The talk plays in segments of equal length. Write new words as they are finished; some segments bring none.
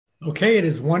Okay, it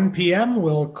is 1 p.m.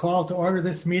 We'll call to order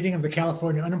this meeting of the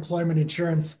California Unemployment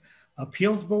Insurance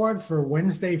Appeals Board for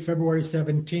Wednesday, February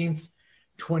 17th,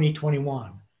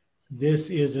 2021. This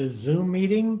is a Zoom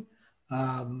meeting.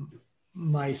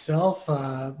 Myself,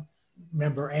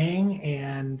 Member Ang,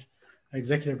 and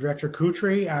Executive Director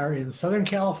Kutry are in Southern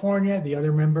California. The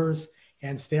other members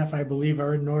and staff, I believe,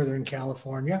 are in Northern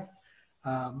California.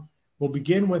 We'll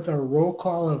begin with a roll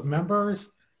call of members.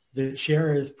 The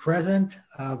chair is present.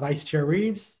 Vice Chair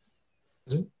Reeves.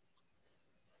 Present.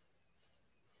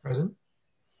 Present.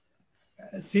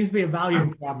 Seems to be a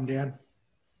volume problem, Dan.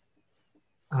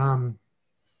 I'm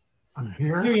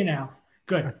here. I hear you now.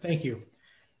 Good, thank you.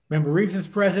 Member Reeves is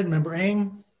present. Member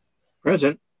Ang.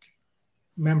 Present.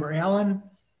 Member Allen.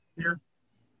 Here.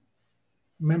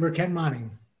 Member Ken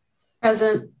Monning.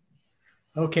 Present.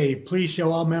 Okay, please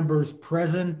show all members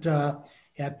present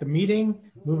at the meeting.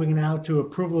 Moving now to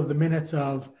approval of the minutes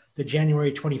of the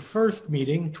January 21st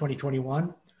meeting,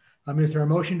 2021. Is there a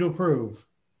motion to approve?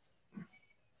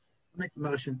 Make the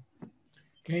motion.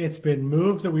 Okay, it's been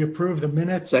moved that we approve the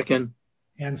minutes. Second.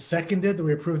 And seconded that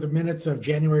we approve the minutes of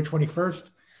January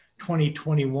 21st,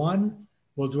 2021.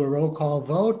 We'll do a roll call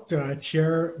vote.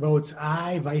 Chair votes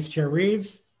aye. Vice Chair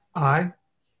Reeves. Aye.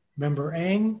 Member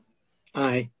Ang.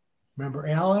 Aye. Member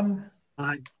Allen.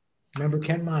 Aye. Member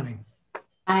Ken Monning.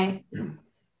 Aye.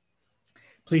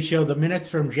 Please show the minutes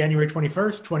from January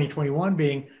 21st, 2021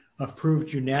 being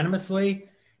approved unanimously.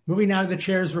 Moving now to the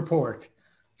chair's report.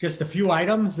 Just a few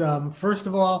items. First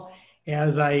of all,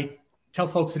 as I tell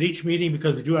folks at each meeting,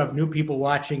 because we do have new people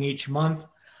watching each month,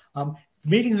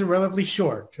 meetings are relatively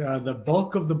short. The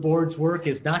bulk of the board's work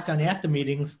is not done at the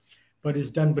meetings, but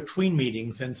is done between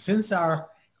meetings. And since our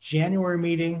January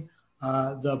meeting,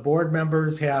 the board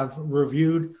members have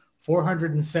reviewed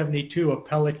 472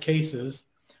 appellate cases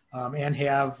and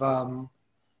have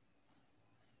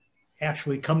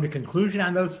actually come to conclusion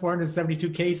on those 472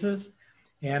 cases.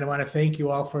 And I want to thank you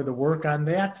all for the work on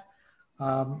that.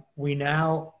 We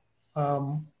now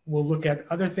will look at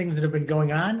other things that have been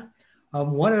going on.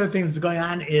 One of the things that's going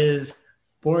on is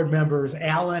board members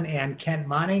Allen and Kent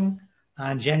Monning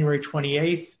on January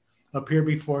 28th appear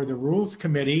before the Rules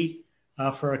Committee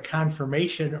for a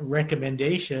confirmation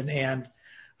recommendation. And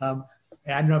I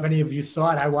don't know if any of you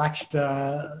saw it. I watched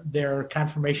their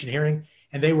confirmation hearing,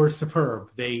 and they were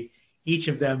superb. Each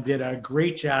of them did a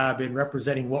great job in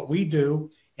representing what we do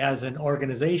as an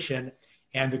organization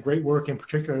and the great work in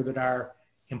particular that our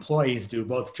employees do,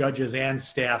 both judges and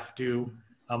staff do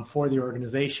for the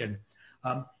organization.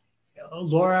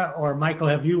 Laura or Michael,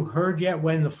 have you heard yet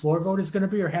when the floor vote is going to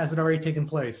be, or has it already taken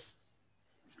place?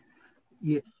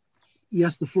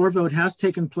 Yes, the floor vote has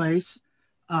taken place.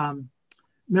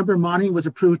 Member Monning was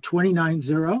approved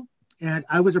 29-0, and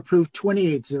I was approved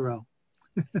 28-0.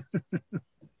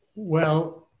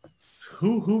 Well,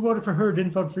 who voted for her,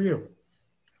 didn't vote for you?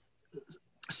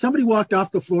 Somebody walked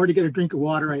off the floor to get a drink of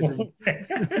water, I think.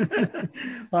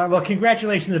 All right, well,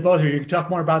 congratulations to both of you. You can talk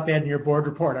more about that in your board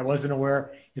report. I wasn't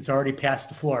aware it's already passed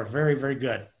the floor. Very, very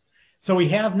good. So we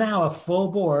have now a full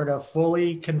board, a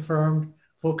fully confirmed,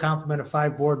 full complement of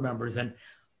 5 board members. And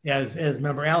as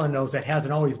Member Allen knows, that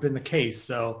hasn't always been the case.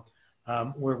 So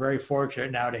we're very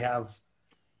fortunate now to have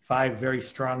 5 very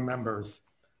strong members.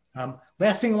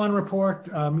 Last thing I want to report,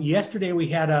 yesterday we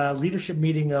had a leadership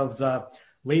meeting of the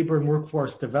Labor and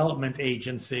Workforce Development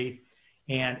Agency.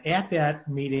 And at that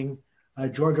meeting,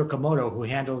 George Okamoto, who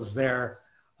handles their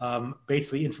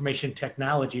basically information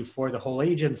technology for the whole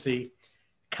agency,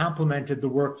 complimented the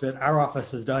work that our office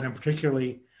has done, and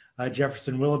particularly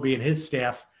Jefferson Willoughby and his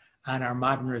staff on our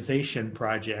modernization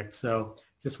project. So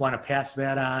just want to pass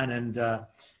that on, and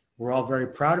we're all very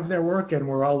proud of their work, and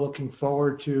we're all looking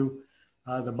forward to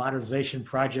the modernization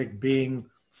project being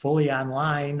fully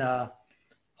online,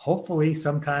 hopefully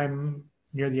sometime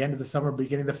near the end of the summer,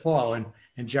 beginning of the fall. And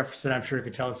Jefferson, I'm sure,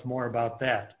 could tell us more about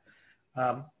that.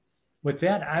 With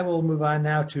that, I will move on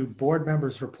now to board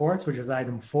members' reports, which is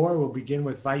item 4. We'll begin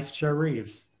with Vice Chair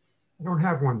Reeves. I don't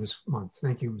have one this month.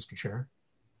 Thank you, Mr. Chair.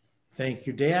 Thank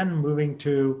you, Dan. Moving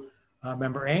to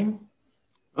Member Ang.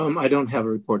 I don't have a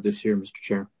report this year, Mr.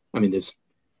 Chair. This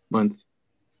month.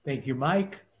 Thank you,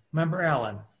 Mike. Member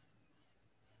Allen.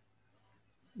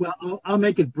 Well, I'll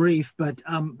make it brief, but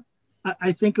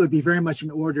I think it would be very much in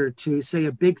order to say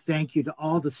a big thank you to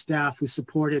all the staff who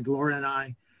supported Laura and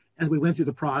I as we went through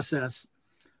the process.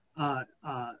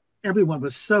 Everyone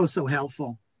was so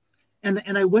helpful.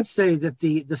 And I would say that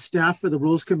the staff for the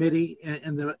Rules Committee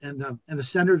and the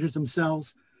senators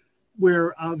themselves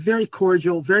were very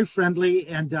cordial, very friendly,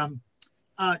 and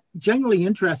genuinely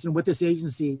interested in what this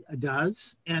agency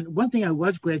does. And one thing I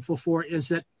was grateful for is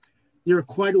that they were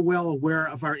quite well aware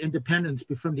of our independence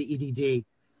from the EDD,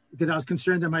 because I was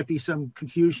concerned there might be some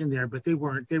confusion there, but they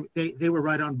weren't. They were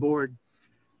right on board.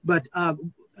 But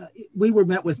we were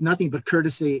met with nothing but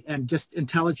courtesy and just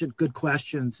intelligent, good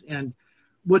questions. And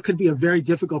what could be a very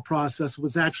difficult process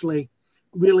was actually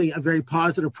really a very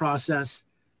positive process.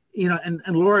 You know, and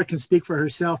Laura can speak for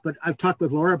herself, but I've talked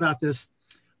with Laura about this.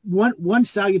 One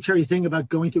salutary thing about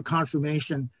going through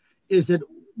confirmation is that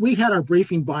we had our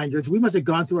briefing binders. We must have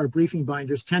gone through our briefing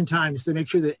binders 10 times to make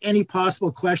sure that any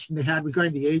possible question they had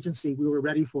regarding the agency, we were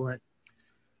ready for it.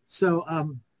 So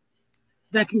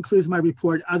that concludes my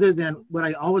report, other than what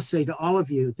I always say to all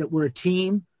of you, that we're a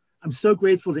team. I'm so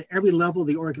grateful to every level of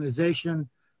the organization,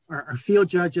 our field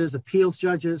judges, appeals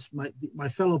judges, my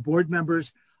fellow board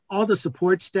members, all the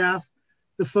support staff,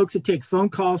 the folks that take phone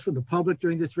calls from the public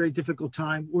during this very difficult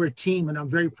time. We're a team, and I'm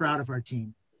very proud of our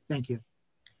team. Thank you.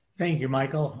 Thank you,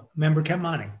 Michael. Member Kent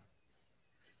Monning.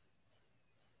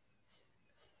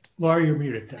 Laura, you're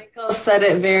muted. Michael said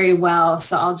it very well,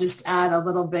 so I'll just add a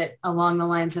little bit along the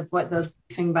lines of what those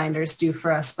briefing binders do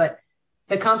for us. But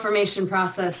the confirmation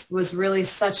process was really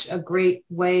such a great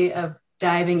way of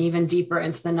diving even deeper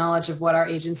into the knowledge of what our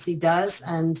agency does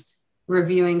and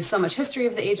reviewing so much history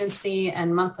of the agency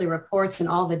and monthly reports and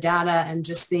all the data, and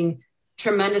just being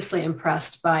tremendously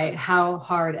impressed by how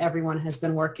hard everyone has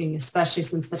been working, especially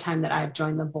since the time that I've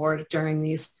joined the board during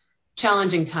these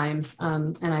challenging times.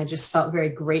 And I just felt very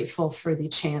grateful for the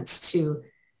chance to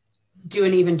do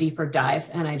an even deeper dive.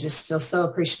 And I just feel so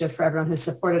appreciative for everyone who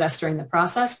supported us during the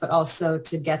process, but also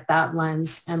to get that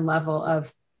lens and level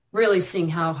of really seeing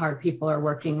how hard people are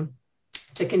working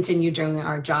to continue doing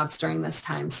our jobs during this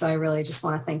time. So I really just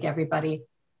want to thank everybody.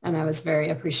 And I was very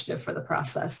appreciative for the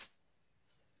process.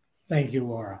 Thank you,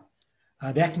 Laura.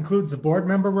 That concludes the board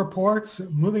member reports.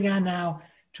 Moving on now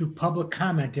to public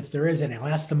comment, if there is any. I'll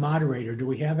ask the moderator. Do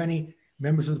we have any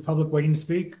members of the public waiting to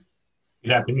speak?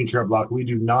 Good afternoon, Chair Block. We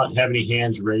do not have any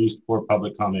hands raised for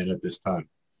public comment at this time.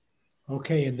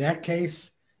 Okay, in that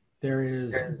case, there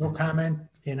is no comment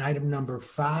in item number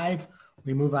 5.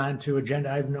 We move on to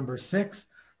agenda item number 6,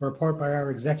 a report by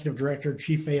our Executive Director,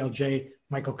 Chief ALJ,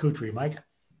 Michael Kutry. Mike?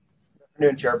 Good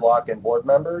afternoon, Chair Block and board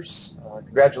members.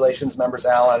 Congratulations, members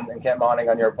Allen and Kent Monning,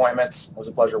 on your appointments. It was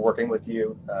a pleasure working with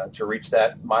you to reach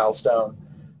that milestone.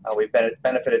 We've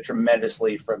benefited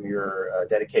tremendously from your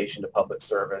dedication to public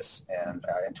service and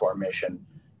to our mission.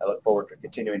 I look forward to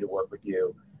continuing to work with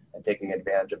you and taking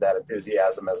advantage of that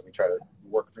enthusiasm as we try to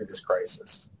work through this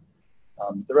crisis.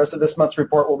 The rest of this month's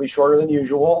report will be shorter than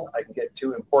usual. I can get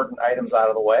 2 important items out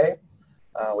of the way.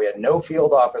 We had no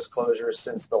field office closures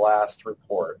since the last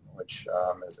report, which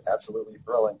is absolutely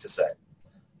thrilling to say.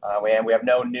 We have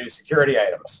no new security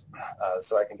items,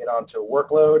 so I can get on to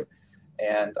workload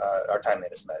and our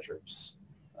timeliness measures.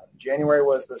 January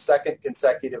was the 2nd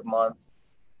consecutive month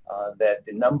that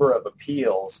the number of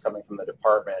appeals coming from the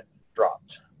department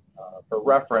dropped. For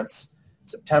reference,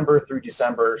 September through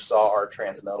December saw our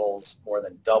transmittals more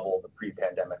than double the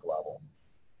pre-pandemic level.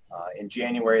 In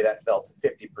January, that fell to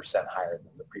 50% higher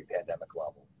than the pre-pandemic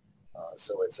level.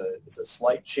 So it's a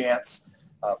slight chance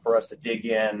for us to dig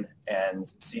in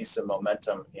and see some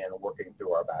momentum in working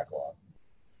through our backlog.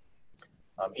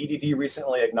 EDD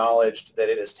recently acknowledged that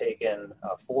it has taken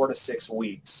 4 to 6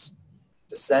 weeks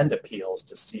to send appeals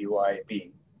to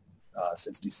CUIAB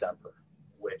since December,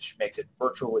 which makes it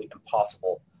virtually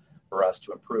impossible for us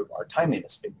to improve our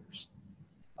timeliness figures.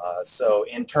 So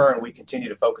in turn, we continue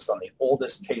to focus on the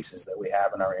oldest cases that we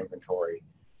have in our inventory,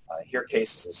 hear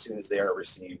cases as soon as they are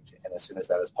received and as soon as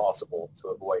that is possible, to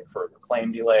avoid further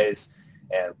claim delays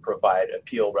and provide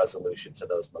appeal resolution to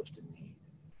those most in need.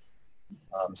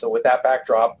 So with that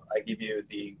backdrop, I give you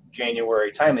the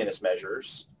January timeliness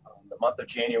measures. The month of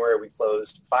January, we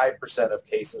closed 5% of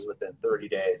cases within 30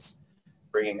 days,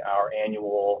 bringing our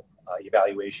annual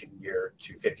evaluation year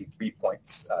to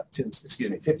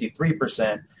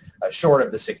 53% short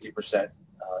of the 60%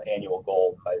 annual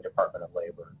goal by the Department of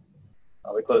Labor.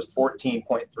 We closed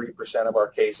 14.3% of our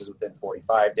cases within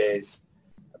 45 days,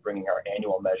 bringing our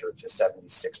annual measure to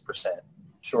 76%,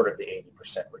 short of the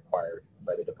 80% required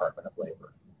by the Department of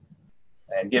Labor.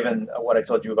 And given what I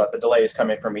told you about the delays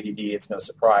coming from EDD, it's no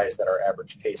surprise that our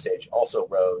average case age also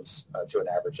rose to an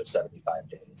average of 75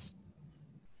 days.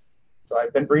 So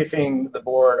I've been briefing the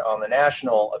board on the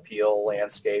national appeal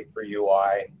landscape for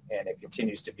UI, and it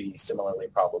continues to be similarly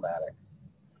problematic.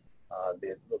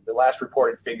 The last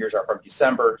reported figures are from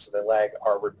December, so they lag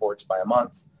our reports by a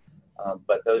month,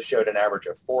 but those showed an average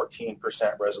of 14%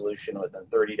 resolution within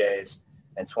 30 days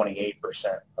and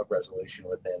 28% of resolution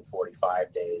within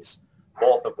 45 days,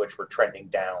 both of which were trending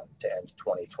down to end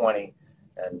 2020.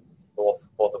 And both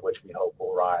of which we hope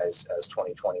will rise as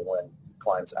 2021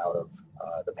 climbs out of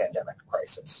the pandemic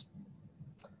crisis.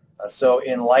 So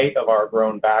in light of our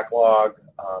grown backlog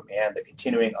and the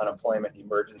continuing unemployment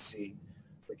emergency,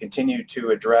 we continue to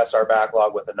address our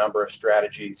backlog with a number of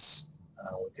strategies.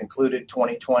 We concluded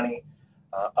 2020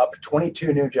 up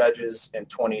 22 new judges and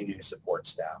 20 new support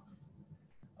staff.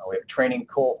 We have a training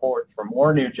cohort for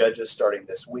more new judges starting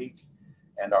this week,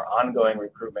 and our ongoing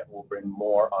recruitment will bring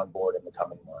more on board in the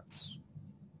coming months.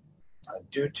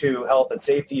 Due to health and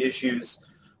safety issues,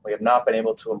 we have not been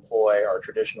able to employ our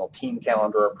traditional team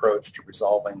calendar approach to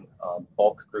resolving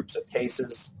bulk groups of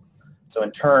cases. So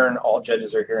in turn, all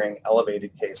judges are hearing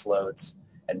elevated caseloads,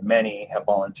 and many have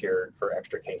volunteered for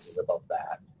extra cases above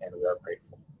that, and we are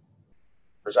grateful.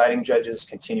 Presiding judges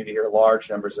continue to hear large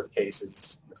numbers of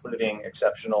cases, including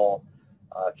exceptional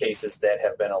cases that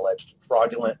have been alleged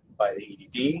fraudulent by the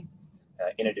EDD,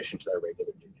 in addition to their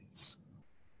regular duties.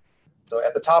 So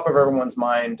at the top of everyone's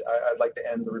mind, I'd like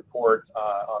to end the report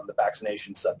on the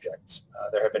vaccination subject.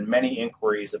 There have been many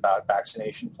inquiries about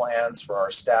vaccination plans for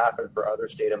our staff and for other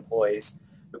state employees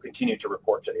who continue to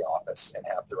report to the office and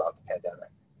have throughout the pandemic.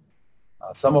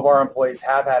 Some of our employees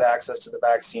have had access to the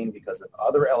vaccine because of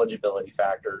other eligibility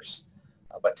factors,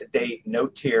 but to date, no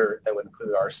tier that would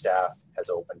include our staff has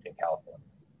opened in California.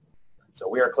 So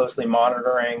we are closely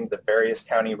monitoring the various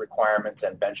county requirements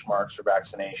and benchmarks for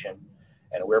vaccination,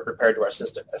 and we're prepared to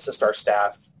assist our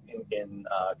staff in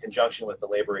conjunction with the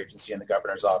labor agency and the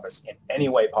governor's office in any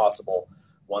way possible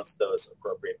once those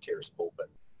appropriate tiers open.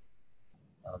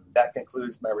 That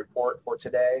concludes my report for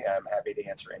today. I'm happy to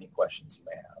answer any questions you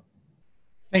may have.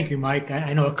 Thank you, Mike.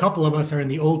 I know a couple of us are in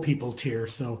the old people tier,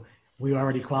 so we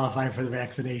already qualify for the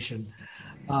vaccination.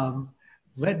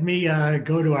 Let me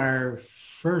go to our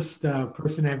first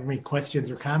person having any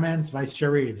questions or comments, Vice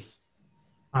Chair Reeves.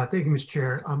 Thank you, Mr.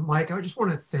 Chair. Mike, I just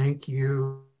want to thank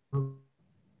you,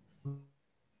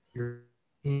 your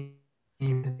team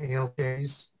and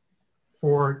ALJs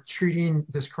for treating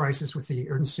this crisis with the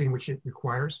urgency in which it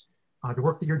requires. The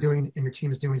work that you're doing and your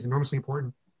team is doing is enormously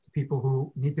important to people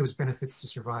who need those benefits to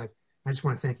survive. I just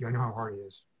want to thank you. I know how hard it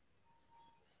is.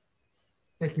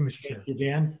 Thank you, Mr. Chair. Thank you,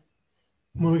 Dan.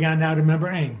 Moving on now to Member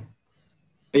Eng.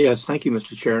 Yes, thank you,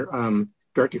 Mr. Chair.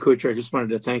 Director Kuchar, I just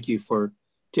wanted to thank you for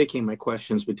taking my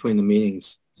questions between the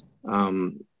meetings.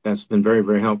 That's been very,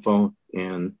 very helpful.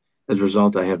 And as a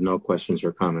result, I have no questions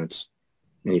or comments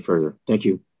any further. Thank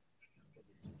you.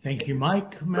 Thank you,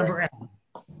 Mike. Member Eng.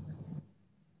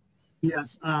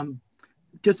 Yes,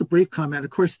 just a brief comment.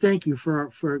 Of course, thank you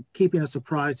for keeping us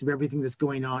apprised of everything that's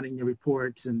going on in your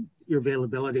reports and your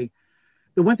availability.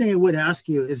 The one thing I would ask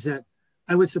you is that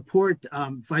I would support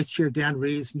Vice Chair Dan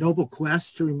Reeves' noble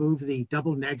quest to remove the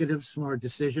double negatives from our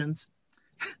decisions.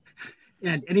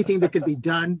 And anything that could be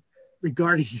done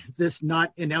regarding this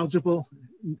not ineligible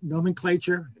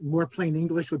nomenclature, more plain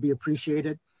English would be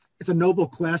appreciated. It's a noble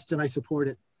quest and I support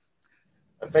it.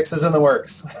 A fix is in the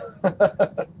works.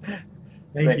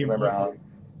 Thank you, Member Allen.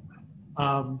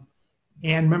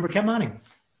 And Member Kemani.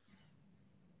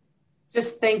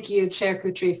 Just thank you, Chair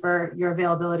Kutry, for your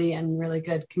availability and really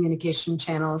good communication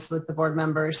channels with the board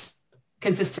members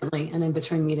consistently and in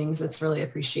between meetings. It's really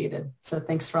appreciated. So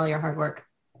thanks for all your hard work.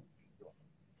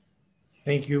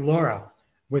 Thank you, Laura.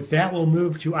 With that, we'll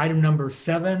move to item number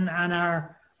 7 on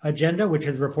our agenda, which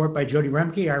is a report by Jody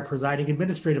Remke, our presiding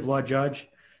administrative law judge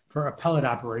for appellate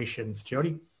operations.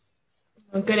 Jody?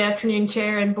 Well, good afternoon,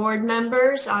 Chair and board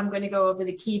members. I'm going to go over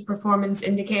the key performance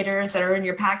indicators that are in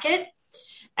your packet.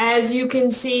 As you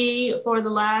can see, for the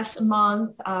last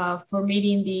month, for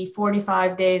meeting the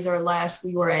 45 days or less,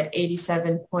 we were at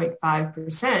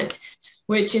 87.5%,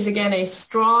 which is, again, a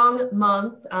strong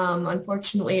month.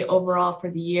 Unfortunately, overall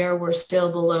for the year, we're still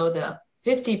below the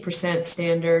 50%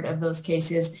 standard of those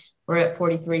cases. We're at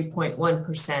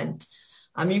 43.1%.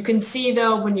 You can see,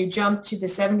 though, when you jump to the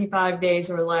 75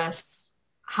 days or less,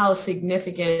 how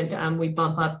significant we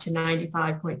bump up to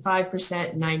 95.5%,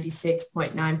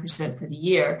 96.9% for the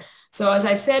year. So as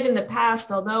I said in the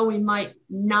past, although we might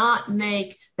not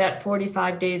make that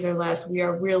 45 days or less, we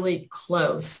are really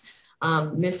close,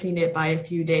 missing it by a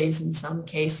few days in some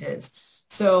cases.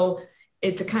 So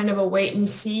it's a kind of a wait and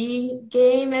see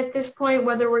game at this point,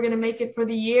 whether we're going to make it for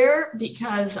the year,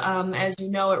 because as you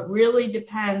know, it really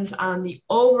depends on the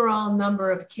overall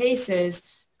number of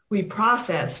cases we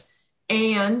process.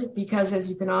 And because, as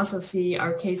you can also see,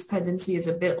 our case pendency is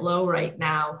a bit low right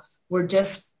now, we're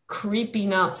just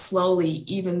creeping up slowly,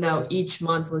 even though each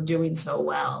month we're doing so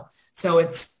well. So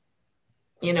it's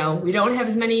We don't have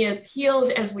as many appeals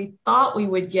as we thought we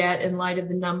would get in light of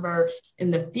the number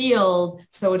in the field.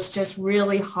 So it's just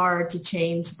really hard to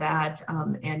change that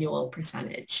annual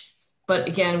percentage. But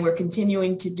again, we're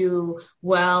continuing to do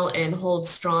well and hold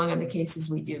strong on the cases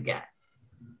we do get.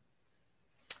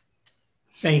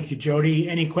 Thank you, Jody.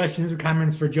 Any questions or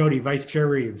comments for Jody, Vice Chair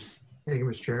Reeves? Thank you,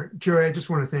 Mr. Chair. Joey, I just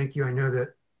want to thank you. I know that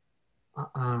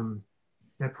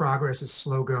that progress is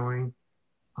slow going,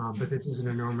 but this is an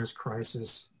enormous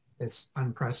crisis. It's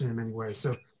unprecedented in many ways.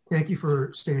 So thank you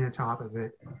for staying on top of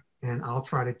it. And I'll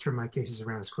try to turn my cases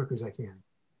around as quickly as I can.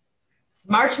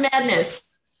 March Madness.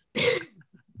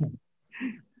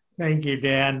 Thank you,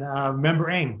 Dan. Member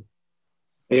Eng.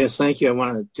 Yes, thank you. I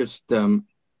want to just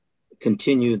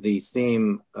continue the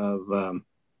theme of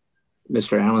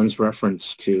Mr. Allen's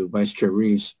reference to Vice Chair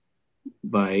Reeves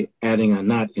by adding a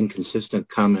not inconsistent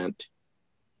comment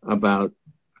about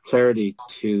clarity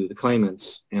to the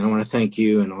claimants. And I want to thank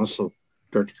you and also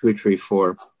Dr. Kutry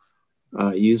for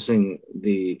using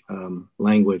the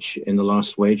language in the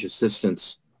lost wage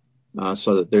assistance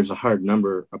so that there's a hard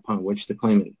number upon which the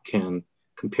claimant can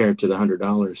compare to the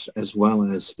 $100, as well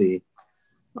as the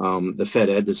Fed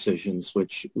Ed decisions,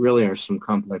 which really are some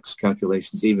complex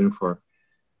calculations even for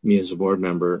me as a board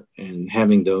member, and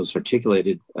having those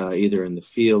articulated either in the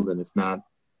field, and if not,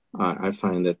 I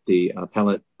find that the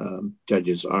appellate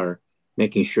judges are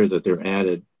making sure that they're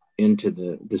added into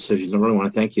the decisions. I really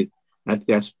want to thank you. I think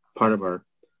that's part of our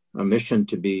mission,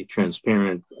 to be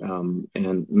transparent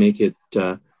and make it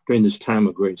during this time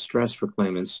of great stress for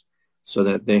claimants so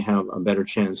that they have a better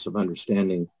chance of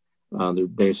understanding the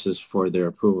basis for their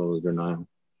approval or denial.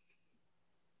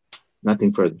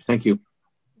 Nothing further. Thank you.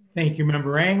 Thank you,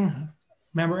 Member Eng.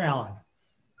 Member Allen.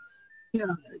 Yeah,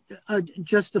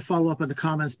 just to follow up on the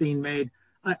comments being made,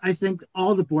 I think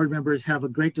all the board members have a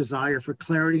great desire for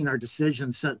clarity in our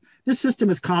decisions. So this system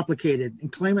is complicated,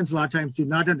 and claimants a lot of times do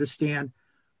not understand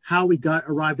how we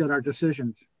arrived at our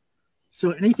decisions.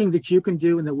 So anything that you can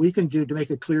do and that we can do to make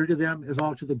it clear to them is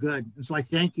all to the good. And so I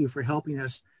thank you for helping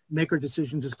us make our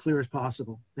decisions as clear as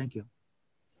possible. Thank you.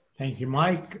 Thank you,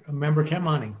 Mike. Member Kent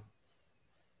Monning.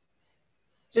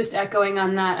 Just echoing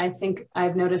on that, I think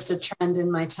I've noticed a trend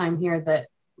in my time here that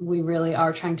we really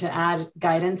are trying to add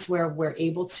guidance where we're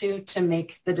able to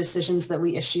make the decisions that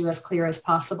we issue as clear as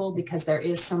possible, because there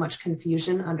is so much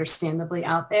confusion, understandably,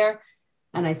 out there.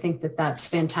 And I think that that's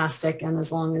fantastic. And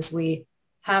as long as we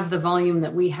have the volume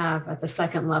that we have at the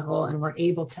second level and we're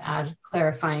able to add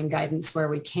clarifying guidance where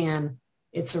we can,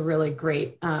 it's a really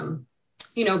great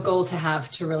goal to have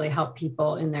to really help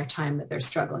people in their time that they're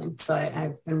struggling. So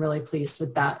I've been really pleased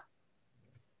with that.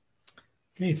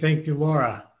 Okay, thank you,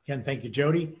 Laura. Again, thank you,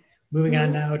 Jody. Moving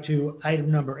on now to item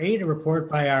number 8, a report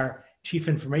by our Chief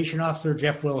Information Officer,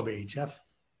 Jeff Willoughby. Jeff.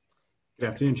 Good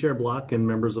afternoon, Chair Block and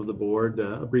members of the board.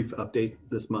 A brief update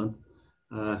this month.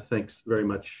 Thanks very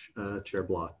much, Chair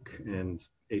Block and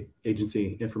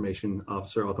Agency Information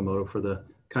Officer Okamoto for the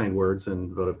kind words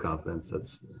and vote of confidence.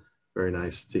 That's very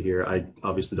nice to hear. I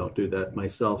obviously don't do that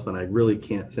myself, and I really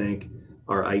can't thank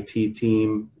our IT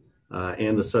team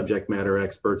and the subject matter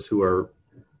experts who are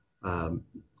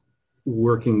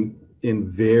working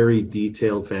in very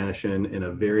detailed fashion in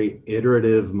a very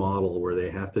iterative model where they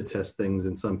have to test things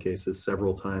in some cases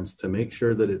several times to make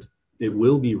sure that it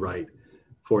will be right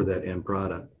for that end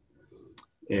product.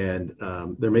 And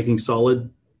they're making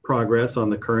solid progress on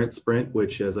the current sprint,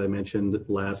 which, as I mentioned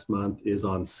last month, is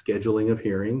on scheduling of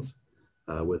hearings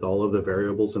with all of the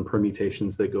variables and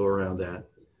permutations that go around that.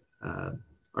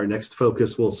 Our next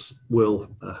focus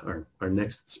our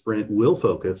next sprint will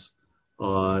focus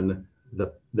on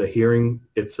the hearing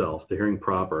itself, the hearing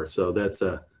proper. So that's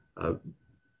a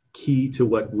key to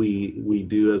what we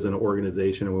do as an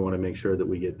organization, and we want to make sure that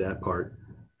we get that part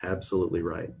absolutely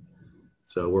right.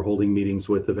 So we're holding meetings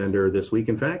with the vendor this week,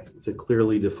 in fact, to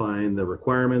clearly define the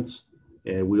requirements,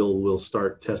 and we'll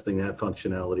start testing that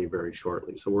functionality very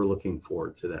shortly. So we're looking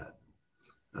forward to that.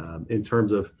 In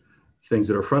terms of things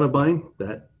that are front of mind,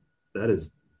 that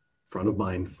is front of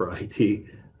mind for IT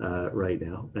right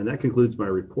now. And that concludes my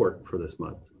report for this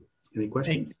month. Any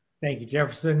questions? Thank you,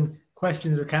 Jefferson.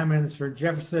 Questions or comments for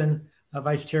Jefferson,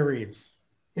 Vice Chair Reeves?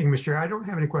 Thank you, Mr. Chair. I don't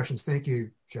have any questions. Thank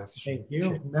you, Jeff. Thank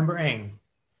you. Member Eng.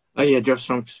 Yeah,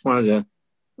 Jefferson, I just wanted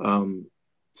to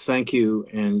thank you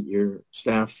and your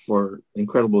staff for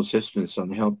incredible assistance on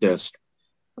the help desk.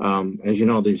 As you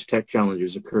know, these tech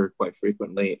challenges occur quite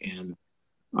frequently, and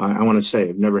I want to say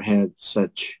I've never had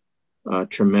such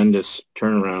tremendous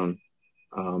turnaround,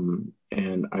 and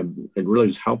it really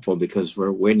is helpful because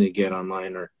we're waiting to get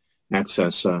online or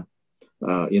access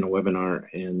webinar,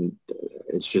 and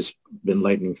it's just been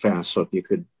lightning fast. So if you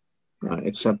could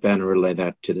accept that and relay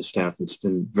that to the staff. It's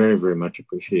been very, very much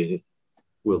appreciated.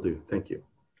 Will do. Thank you.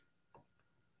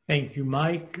 Thank you,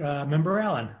 Mike. Member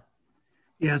Allen.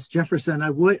 Yes, Jefferson, I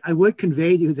would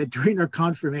convey to you that during our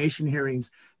confirmation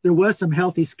hearings, there was some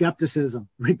healthy skepticism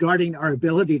regarding our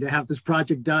ability to have this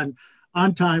project done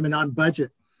on time and on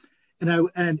budget.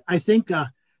 And I think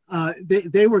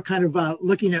they were kind of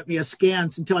looking at me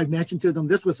askance until I mentioned to them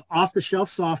this was off-the-shelf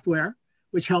software,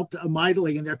 which helped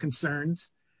mightily in their concerns.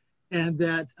 And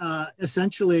that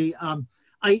essentially,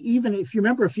 I even, if you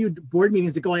remember a few board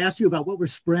meetings ago, I asked you about what were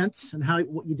sprints and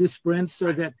what you do sprints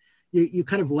so that you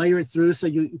kind of layer it through. So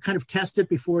you kind of test it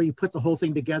before you put the whole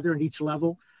thing together at each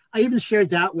level. I even shared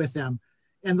that with them.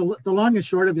 And the long and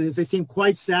short of it is they seem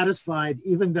quite satisfied,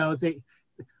 even though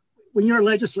when you're a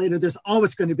legislator, there's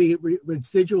always going to be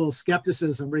residual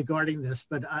skepticism regarding this,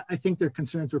 but I think their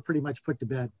concerns were pretty much put to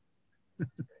bed.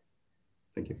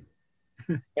 Thank you.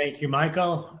 Thank you,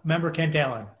 Michael. Member Kent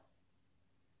Allen.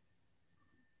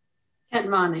 Kent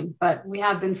Monning, but we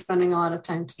have been spending a lot of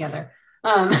time together.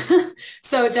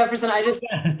 So Jefferson, I just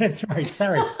that's right.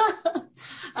 Sorry.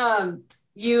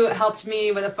 You helped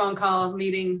me with a phone call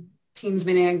Teams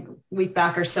meeting a week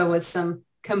back or so with some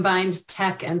combined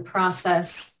tech and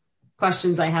process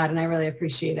questions I had, and I really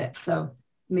appreciate it. So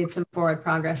made some forward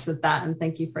progress with that, and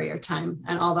thank you for your time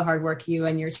and all the hard work you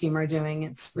and your team are doing.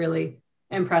 It's really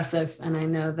impressive, and I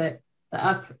know that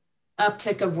the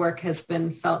uptick of work has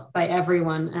been felt by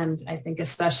everyone, and I think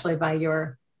especially by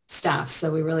your staff.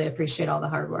 So we really appreciate all the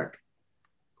hard work.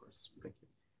 Of course. Thank you.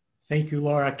 Thank you,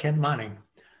 Laura. Ken Monning.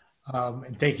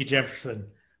 And thank you, Jefferson.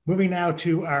 Moving now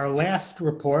to our last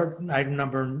report, item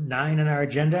number 9 on our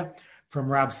agenda, from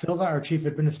Rob Silva, our Chief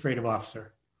Administrative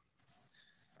Officer.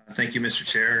 Thank you, Mr.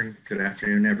 Chair, and good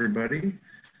afternoon, everybody.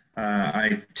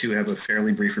 I, too, have a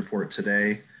fairly brief report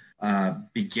today,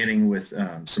 beginning with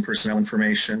some personnel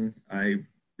information. I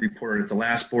reported at the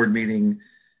last board meeting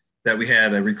that we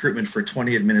had a recruitment for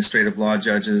 20 administrative law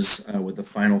judges with the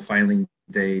final filing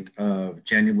date of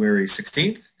January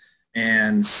 16th.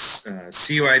 And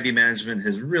CUIAB management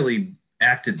has really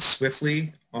acted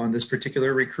swiftly on this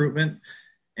particular recruitment.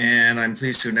 And I'm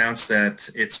pleased to announce that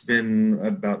it's been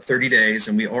about 30 days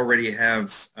and we already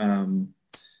have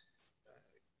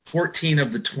 14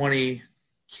 of the 20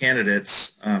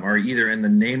 candidates are either in the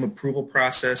name approval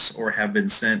process or have been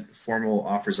sent formal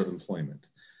offers of employment.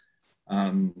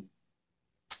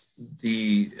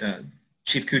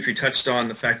 Chief Kutry touched on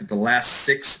the fact that the last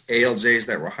 6 ALJs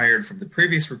that were hired from the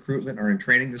previous recruitment are in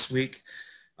training this week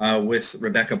with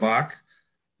Rebecca Bach.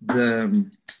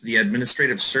 The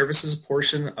administrative services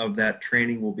portion of that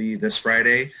training will be this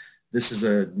Friday. This is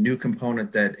a new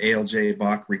component that ALJ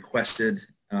Bach requested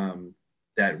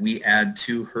that we add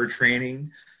to her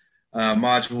training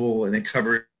module, and it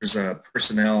covers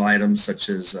personnel items such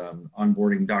as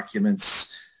onboarding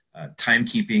documents,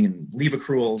 timekeeping, and leave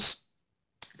accruals.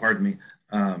 Pardon me.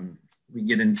 We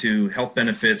get into health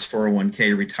benefits,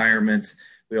 401k, retirement.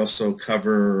 We also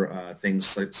cover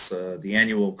things like the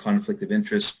annual conflict of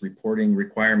interest reporting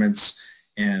requirements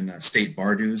and state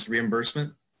bar dues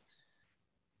reimbursement.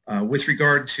 With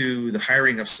regard to the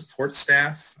hiring of support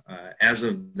staff, as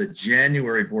of the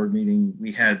January board meeting,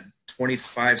 we had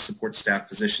 25 support staff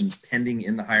positions pending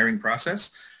in the hiring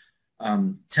process.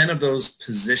 10 of those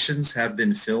positions have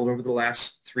been filled over the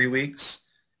last 3 weeks.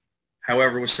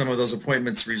 However, with some of those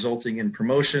appointments resulting in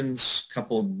promotions,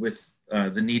 coupled with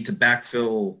the need to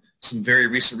backfill some very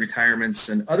recent retirements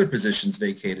and other positions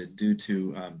vacated due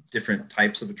to different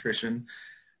types of attrition,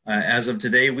 as of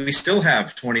today, we still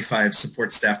have 25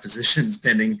 support staff positions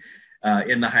pending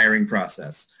in the hiring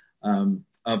process.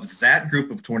 Of that group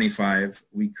of 25,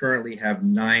 we currently have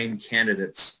 9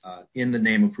 candidates in the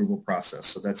name approval process.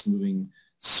 So that's moving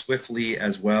swiftly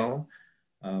as well.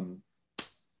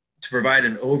 To provide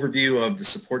an overview of the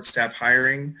support staff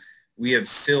hiring, we have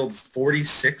filled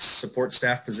 46 support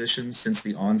staff positions since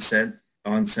the onset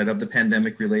of the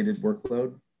pandemic-related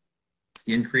workload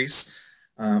increase.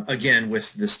 Again,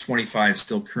 with this 25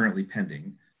 still currently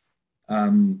pending.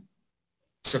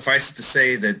 Suffice it to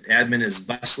say that admin is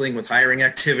bustling with hiring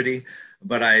activity,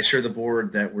 but I assure the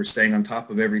board that we're staying on top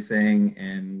of everything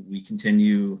and we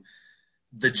continue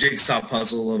the jigsaw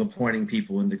puzzle of appointing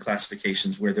people into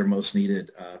classifications where they're most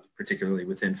needed, particularly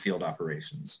within field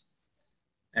operations.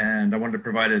 And I wanted to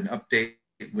provide an update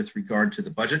with regard to the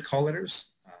budget call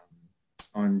letters.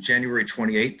 On January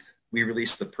 28th, we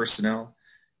released the personnel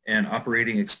and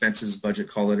operating expenses budget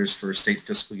call letters for state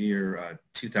fiscal year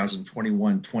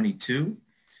 2021-22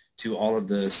 to all of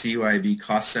the CUIAB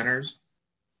cost centers.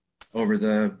 Over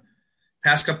the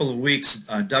past couple of weeks,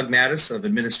 Doug Mattis of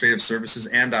Administrative Services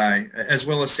and I, as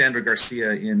well as Sandra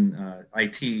Garcia in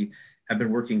IT, have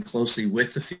been working closely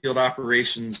with the field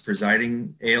operations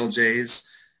presiding ALJs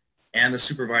and the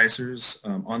supervisors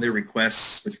on their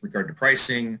requests with regard to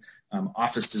pricing,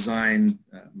 office design,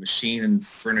 machine and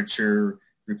furniture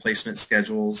replacement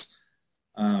schedules.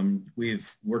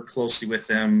 We've worked closely with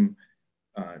them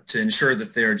to ensure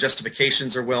that their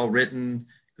justifications are well written,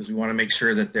 because we want to make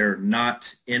sure that they're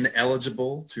not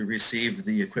ineligible to receive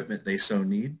the equipment they so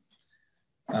need.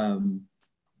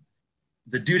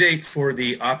 The due date for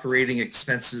the operating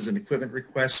expenses and equipment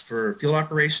requests for field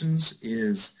operations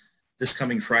is this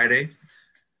coming Friday.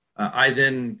 I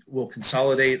then will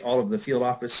consolidate all of the field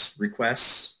office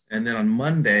requests, and then on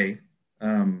Monday,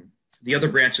 the other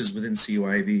branches within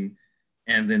CUIAB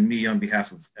and then me on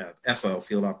behalf of FO,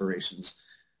 Field Operations,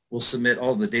 will submit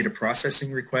all of the data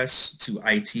processing requests to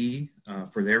IT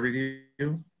for their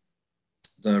review.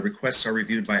 The requests are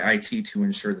reviewed by IT to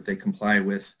ensure that they comply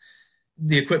with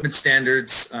the equipment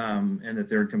standards and that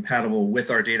they're compatible with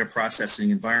our data processing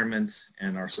environment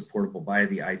and are supportable by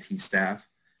the IT staff.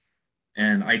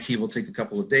 And IT will take a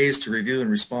couple of days to review and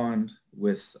respond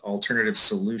with alternative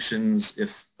solutions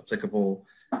if applicable,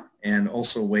 and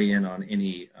also weigh in on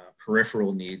any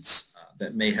peripheral needs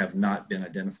that may have not been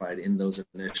identified in those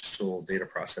initial data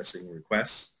processing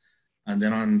requests. And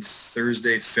then on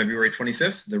Thursday, February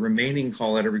 25th, the remaining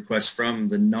call letter requests from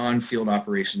the non-field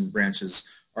operation branches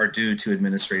are due to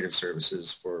administrative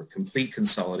services for complete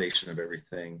consolidation of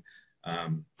everything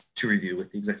to review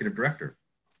with the executive director.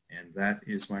 And that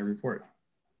is my report.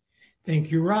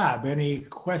 Thank you, Rob. Any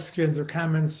questions or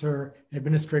comments for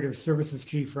Administrative Services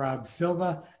Chief Rob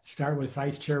Silva? Start with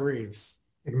Vice Chair Reeves.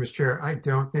 Thank you, Mr. Chair. I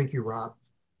don't. Thank you, Rob.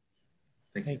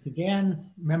 Thank you,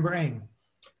 Dan. Member Ng.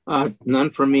 None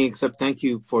from me, except thank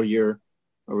you for your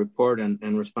report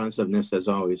and responsiveness as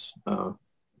always, Mr.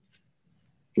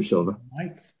 Silva.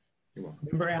 Mike.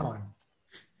 Member Allen.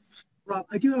 Rob,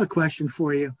 I do have a question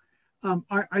for you.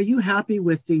 Are you happy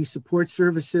with the support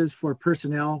services for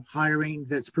personnel hiring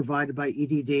that's provided by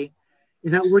EDD?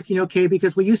 Is that working okay?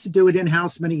 Because we used to do it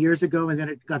in-house many years ago, and then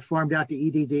it got farmed out to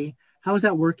EDD. How is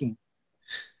that working?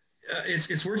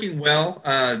 It's working well.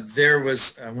 There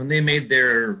was, when they made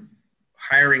their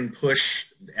hiring push,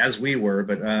 as we were,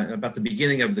 but about the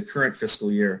beginning of the current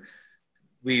fiscal year,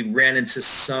 we ran into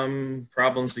some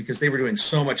problems because they were doing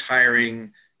so much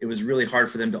hiring. It was really hard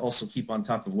for them to also keep on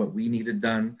top of what we needed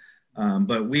done.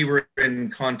 But we were in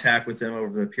contact with them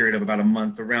over the period of about a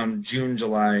month, around June,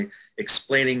 July,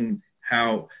 explaining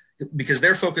how, because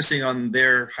they're focusing on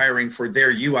their hiring for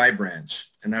their UI branch.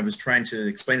 And I was trying to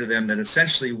explain to them that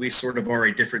essentially we sort of are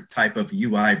a different type of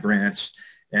UI branch,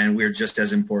 and we're just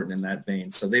as important in that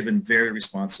vein. So they've been very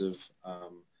responsive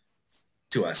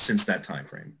to us since that time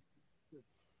frame.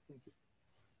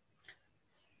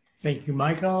 Thank you,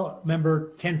 Michael. Member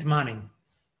Kent Monning.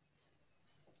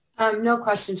 No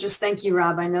questions. Just thank you,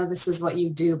 Rob. I know this is what you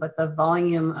do, but the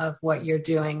volume of what you're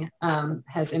doing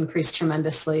has increased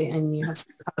tremendously, and you have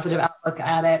such a positive outlook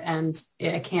at it. And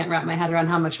I can't wrap my head around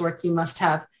how much work you must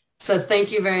have. So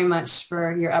thank you very much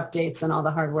for your updates and all the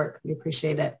hard work. We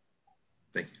appreciate it.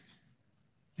 Thank you.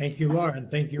 Thank you, Lauren.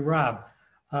 Thank you, Rob.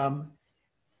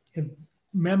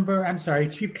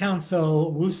 Chief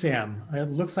Counsel Wusam, it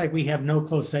looks like we have no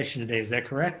closed session today. Is that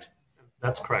correct?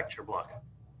 That's correct, Chair Block.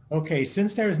 Okay,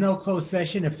 since there is no closed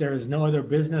session, if there is no other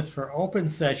business for open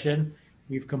session,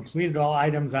 we've completed all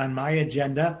items on my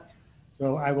agenda.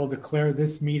 So I will declare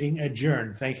this meeting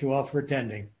adjourned. Thank you all for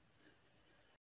attending.